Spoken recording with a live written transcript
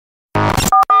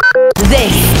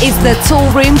This is the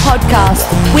Toolroom Podcast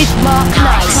with Mark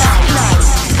Knight.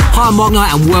 Hi, I'm Mark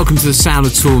Knight and welcome to the sound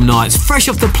of Toolroom Knights. Fresh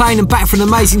off the plane and back for an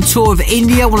amazing tour of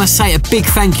India, I want to say a big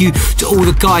thank you to all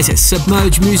the guys at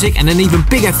Submerge Music and an even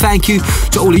bigger thank you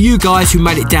to all of you guys who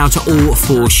made it down to all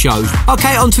 4 shows.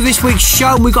 Okay, on to this week's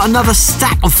show, and we've got another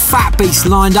stack of fat beats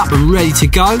lined up and ready to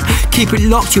go. Keep it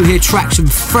locked, you'll hear tracks from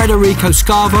Federico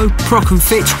Scavo, Proc and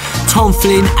Fitch, Tom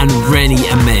Flynn and Rennie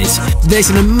Amez. There's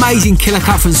an amazing killer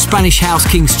cut from Spanish house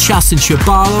kings Chus and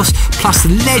Chabalos, plus the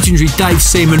legendary Dave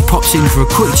Seaman pops in for a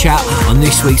quick chat on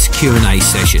this week's Q&A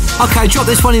session. Okay, dropped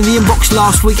this one in the inbox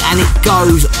last week and it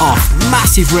goes off.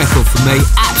 Massive record for me,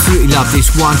 absolutely love this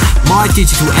one. My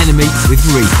Digital Enemy with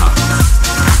Reaper.